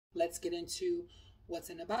let's get into what's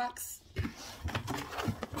in the box.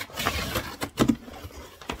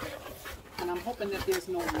 And I'm hoping that there's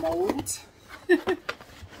no mold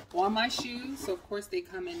on my shoes. So of course they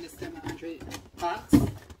come in the 700 box.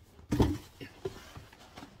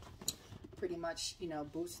 Pretty much, you know,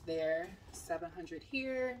 Boost there, 700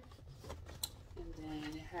 here. And then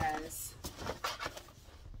it has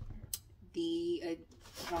the,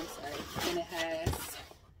 then it has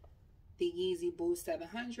the Yeezy Boost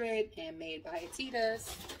 700 and made by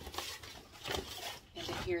Adidas. And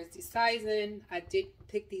then here's the sizing. I did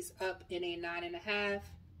pick these up in a 9.5.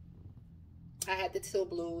 I had the teal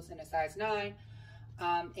blues in a size 9.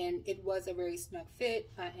 And it was a very snug fit.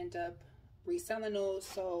 I end up reselling those.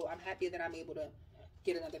 So I'm happy that I'm able to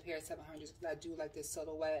get another pair of 700s because I do like this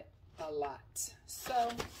silhouette a lot. So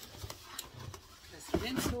let's get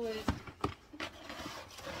into it.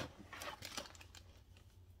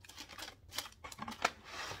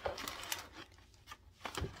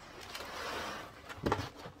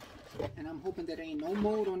 And I'm hoping that there ain't no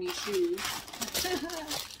mold on these shoes.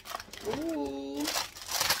 Ooh.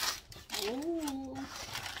 Ooh.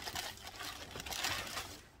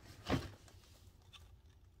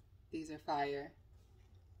 These are fire.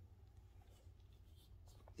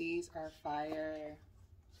 These are fire.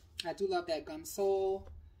 I do love that gum sole.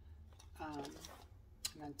 And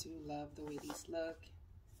I do love the way these look.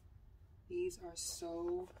 These are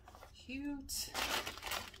so cute.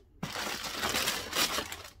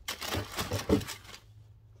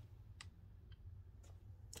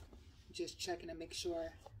 Just checking to make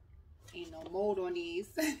sure ain't no mold on these.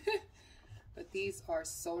 But these are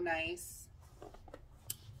so nice.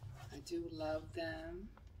 I do love them.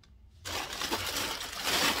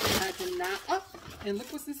 I did not, oh, and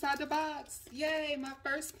look what's inside the box. Yay, my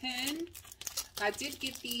first pen. I did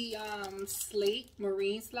get the slate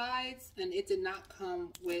marine slides, and it did not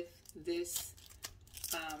come with this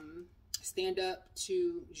stand up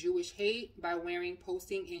to Jewish hate by wearing,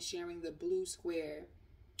 posting, and sharing the blue square,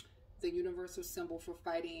 the universal symbol for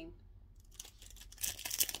fighting.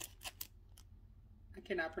 I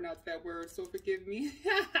cannot pronounce that word, so forgive me.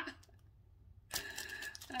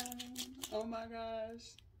 Oh my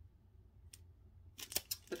gosh.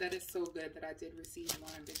 But that is so good that I did receive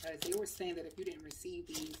one, because they were saying that if you didn't receive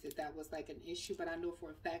these, that was like an issue. But I know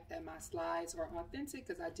for a fact that my slides are authentic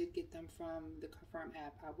because I did get them from the Confirm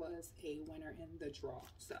app. I was a winner in the draw.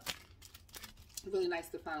 So really nice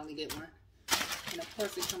to finally get one. And of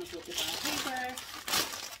course it comes with the brown paper.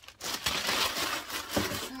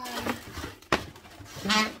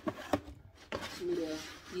 Give me the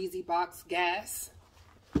Yeezy box gas.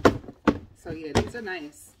 So yeah, these are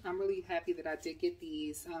nice. I'm really happy that I did get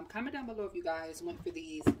these. Comment down below if you guys went for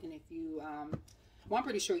these, and if you, well, I'm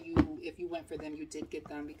pretty sure if you went for them, you did get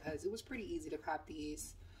them, because it was pretty easy to cop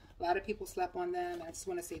these. A lot of people slept on them. I just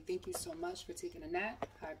want to say thank you so much for taking a nap.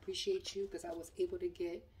 I appreciate you, because I was able to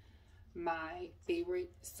get my favorite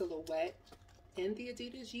silhouette in the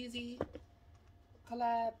Adidas Yeezy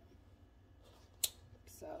collab.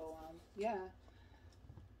 So yeah,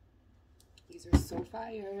 these are so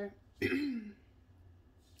fire.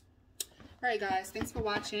 Alright guys, thanks for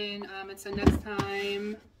watching. Until next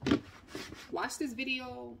time, watch this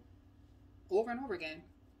video over and over again.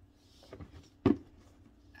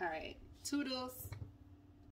 Alright, toodles.